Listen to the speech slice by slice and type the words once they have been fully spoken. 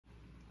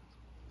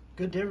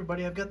Good day,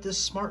 everybody. I've got this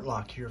smart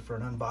lock here for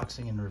an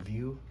unboxing and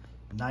review.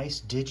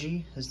 Nice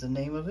Digi is the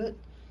name of it.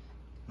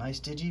 Nice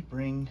Digi,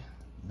 bring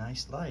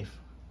nice life.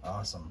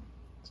 Awesome.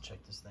 Let's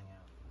check this thing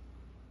out.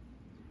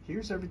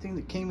 Here's everything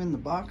that came in the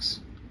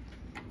box.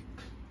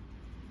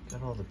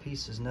 Got all the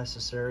pieces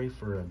necessary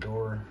for a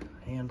door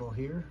handle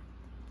here.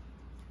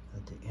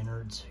 Got the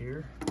innards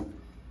here.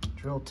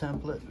 Drill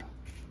template.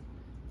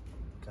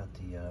 Got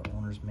the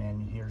owner's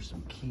manual here,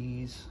 some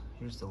keys.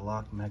 Here's the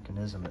lock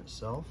mechanism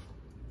itself.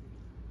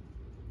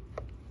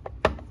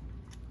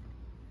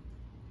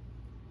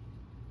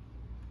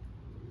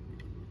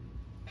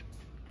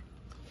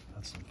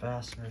 Got some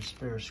fasteners,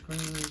 spare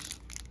screws,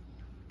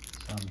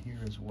 some here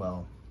as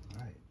well. All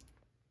right.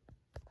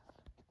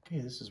 Okay,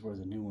 this is where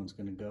the new one's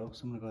gonna go.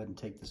 So I'm gonna go ahead and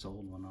take this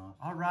old one off.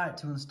 All right,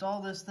 to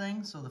install this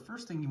thing, so the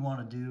first thing you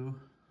wanna do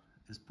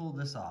is pull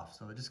this off.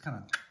 So it just kind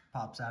of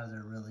pops out of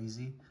there real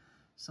easy.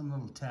 Some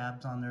little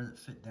tabs on there that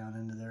fit down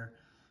into there.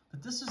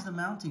 But this is the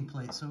mounting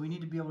plate, so we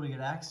need to be able to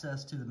get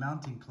access to the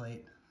mounting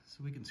plate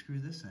so we can screw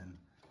this in.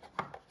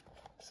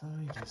 So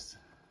you just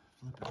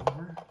flip it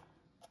over,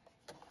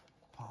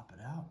 pop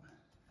it out,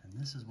 and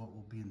this is what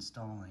we'll be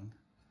installing.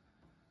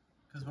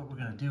 Because what we're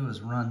gonna do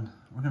is we're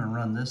gonna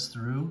run this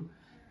through,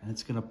 and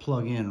it's gonna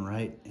plug in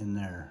right in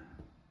there.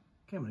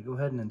 Okay, I'm gonna go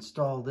ahead and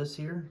install this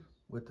here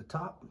with the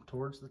top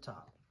towards the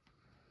top.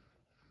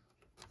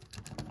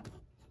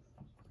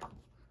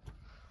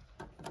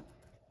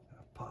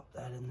 Pop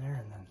that in there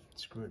and then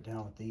screw it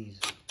down with these.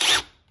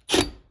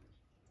 Yep,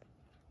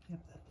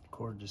 that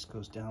cord just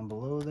goes down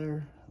below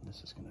there. And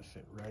this is gonna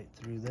fit right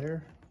through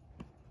there.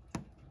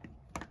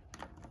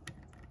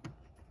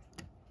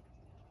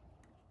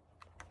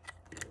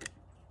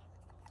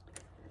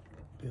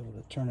 Be able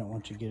to turn it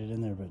once you get it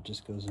in there, but it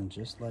just goes in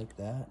just like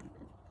that.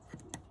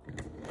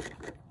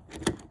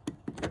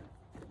 There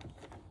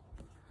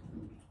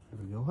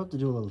we go. We'll have to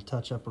do a little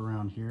touch up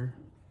around here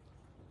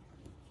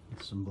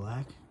with some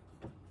black.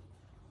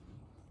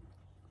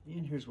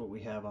 And here's what we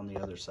have on the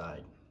other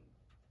side.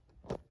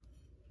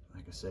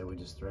 Like I said, we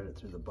just thread it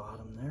through the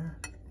bottom there.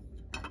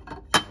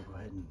 I'll go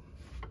ahead and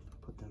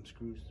put them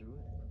screws through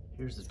it.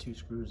 Here's the two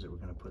screws that we're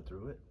going to put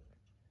through it.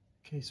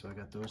 Okay, so I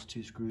got those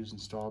two screws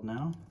installed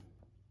now.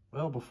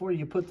 Well, before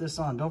you put this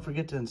on, don't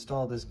forget to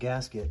install this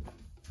gasket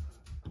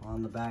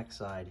on the back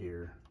side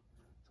here.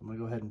 So I'm going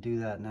to go ahead and do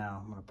that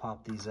now. I'm going to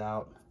pop these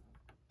out,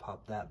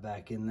 pop that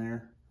back in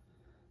there,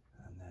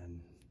 and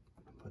then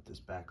put this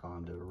back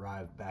on to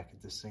arrive back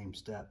at the same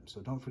step.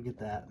 So don't forget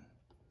that.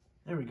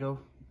 There we go.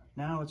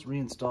 Now it's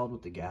reinstalled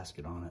with the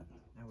gasket on it.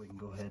 Now we can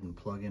go ahead and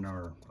plug in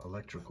our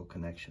electrical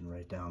connection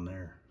right down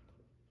there.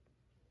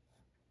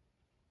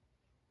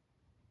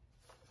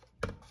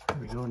 There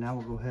we go. Now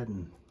we'll go ahead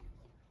and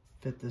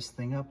fit this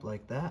thing up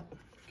like that.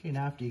 Okay,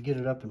 now after you get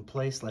it up in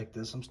place like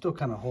this, I'm still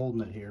kind of holding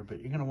it here, but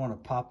you're going to want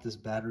to pop this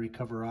battery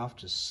cover off,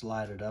 just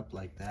slide it up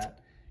like that.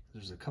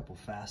 There's a couple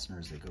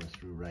fasteners that go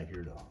through right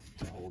here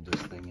to hold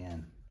this thing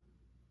in.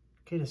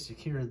 Okay, to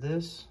secure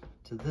this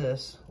to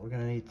this, we're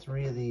going to need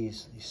 3 of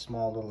these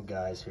small little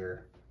guys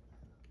here.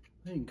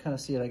 You can kind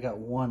of see it, I got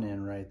one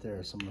in right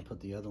there, so I'm going to put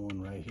the other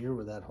one right here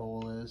where that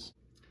hole is.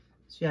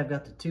 See, I've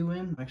got the 2 in.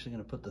 I'm actually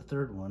going to put the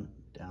 3rd one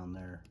down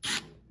there.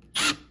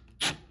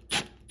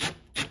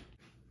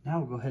 Now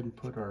we'll go ahead and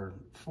put our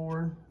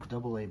 4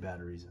 AA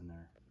batteries in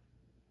there.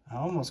 I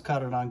almost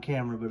caught it on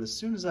camera, but as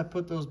soon as I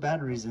put those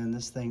batteries in,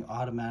 this thing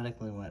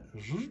automatically went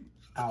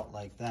out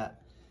like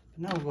that.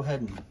 But now we'll go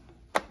ahead and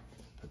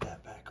put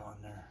that back on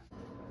there.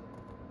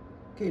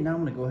 Okay, now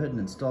I'm going to go ahead and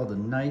install the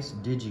Nice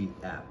Digi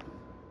app.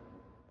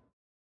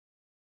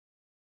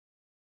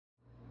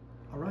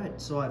 Alright,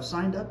 so I've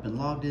signed up and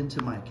logged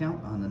into my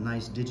account on the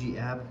Nice Digi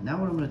app. Now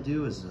what I'm going to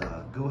do is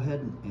go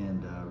ahead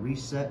and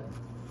reset.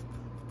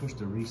 Push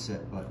the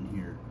reset button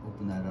here.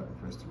 Open that up and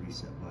press the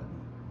reset button.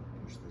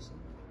 Push this in.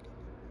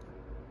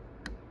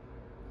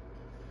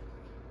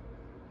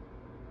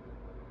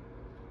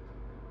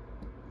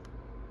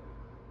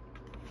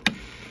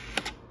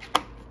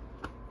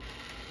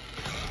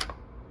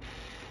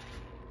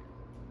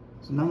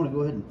 So now I'm going to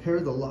go ahead and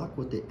pair the lock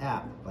with the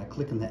app by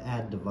clicking the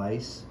add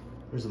device.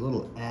 There's a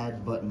little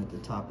add button at the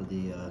top of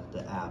the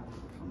app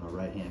on the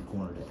right hand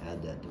corner to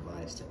add that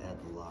device, to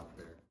add the lock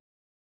there.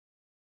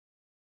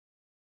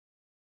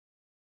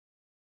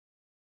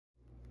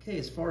 Okay,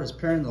 as far as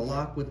pairing the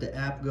lock with the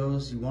app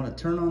goes, you want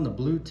to turn on the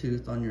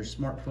Bluetooth on your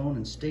smartphone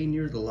and stay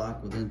near the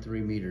lock within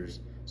 3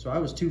 meters. So I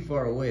was too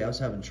far away, I was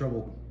having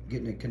trouble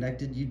getting it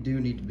connected. You do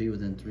need to be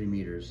within 3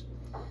 meters.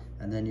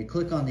 And then you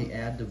click on the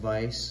add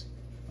device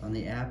on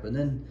the app, and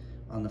then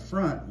on the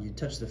front, you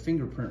touch the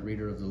fingerprint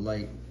reader of the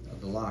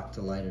lock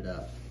to light it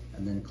up,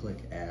 and then click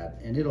add.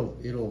 And you'll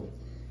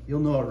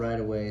know it right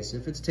away. So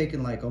if it's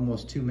taken like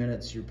almost 2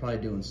 minutes, you're probably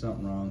doing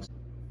something wrong.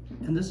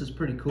 And this is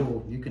pretty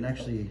cool. You can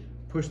actually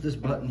push this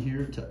button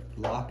here to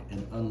lock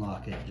and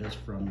unlock it just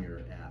from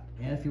your app.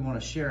 And if you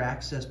want to share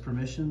access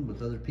permission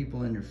with other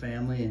people in your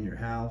family, in your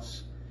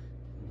house,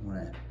 you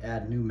want to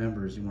add new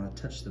members, you want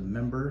to touch the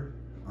member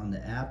on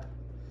the app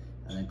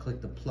and then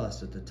click the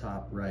plus at the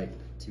top right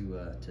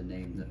to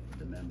name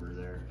the member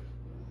there.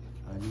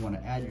 You want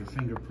to add your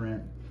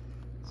fingerprint.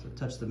 So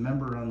touch the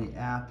member on the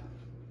app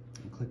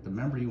and click the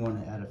member you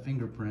want to add a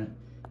fingerprint.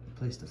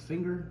 Place the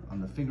finger on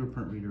the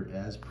fingerprint reader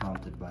as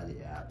prompted by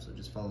the app. So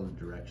just follow the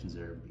directions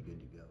there and be good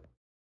to go.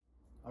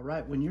 All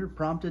right, when you're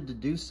prompted to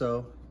do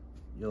so,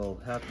 you'll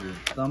have your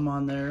thumb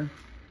on there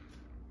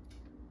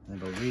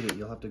and it'll read it.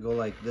 You'll have to go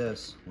like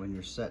this when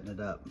you're setting it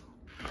up.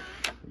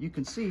 But you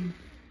can see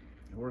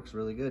it works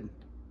really good.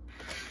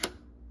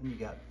 And you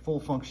got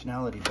full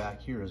functionality back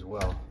here as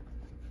well.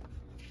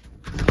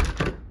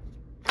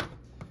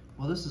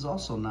 Well, this is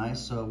also nice.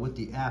 So with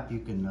the app, you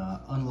can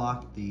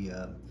unlock the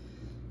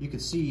you can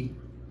see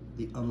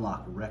the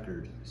unlock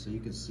record. So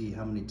you can see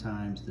how many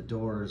times the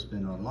door has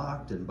been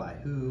unlocked and by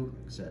who,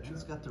 etc.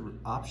 It's got the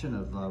option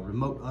of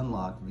remote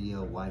unlock via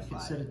Wi-Fi. You can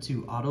set it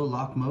to auto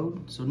lock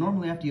mode. So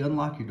normally after you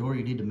unlock your door,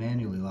 you need to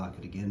manually lock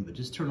it again, but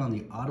just turn on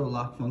the auto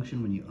lock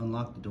function when you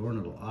unlock the door and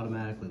it'll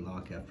automatically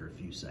lock after a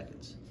few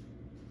seconds.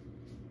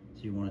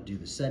 So you want to do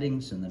the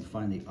settings and then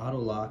find the auto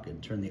lock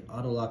and turn the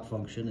auto lock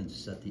function and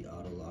set the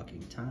auto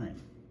locking time.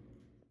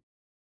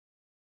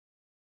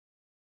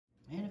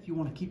 And if you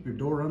want to keep your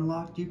door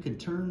unlocked, you can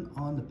turn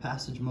on the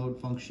passage mode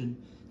function.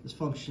 This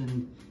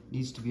function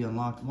needs to be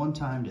unlocked one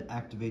time to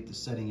activate the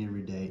setting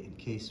every day in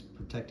case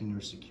protecting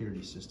your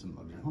security system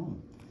of your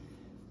home.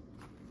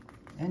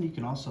 And you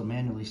can also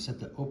manually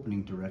set the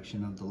opening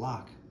direction of the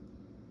lock.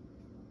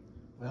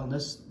 Well,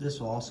 this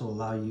will also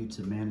allow you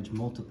to manage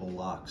multiple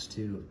locks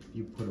too. If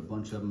you put a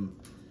bunch of them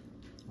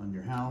on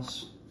your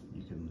house,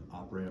 you can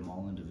operate them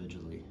all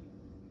individually.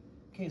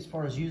 Okay, as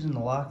far as using the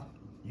lock,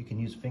 you can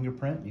use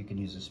fingerprint, you can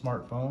use a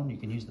smartphone, you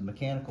can use the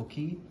mechanical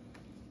key,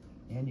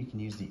 and you can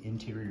use the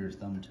interior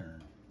thumb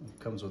turn. It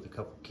comes with a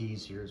couple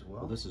keys here as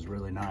well. This is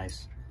really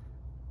nice.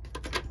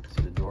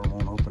 See, the door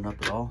won't open up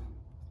at all.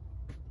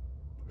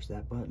 Push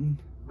that button.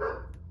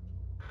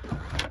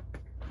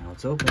 Now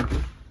it's open.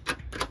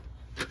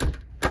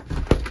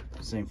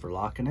 Same for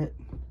locking it.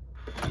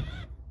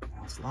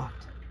 Now it's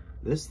locked.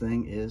 This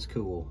thing is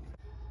cool.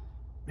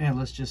 And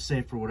let's just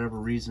say for whatever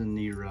reason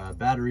your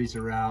batteries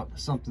are out,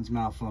 something's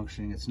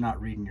malfunctioning, it's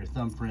not reading your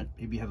thumbprint,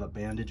 maybe you have a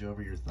bandage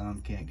over your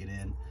thumb, can't get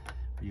in,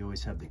 but you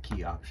always have the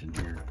key option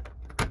here.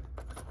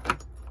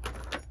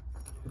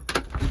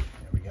 There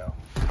we go.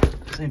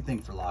 Same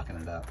thing for locking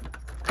it up.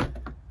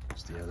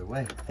 Just the other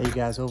way. Hey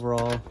guys,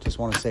 overall, just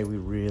want to say we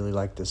really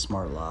like this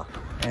smart lock.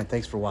 And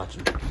thanks for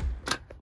watching.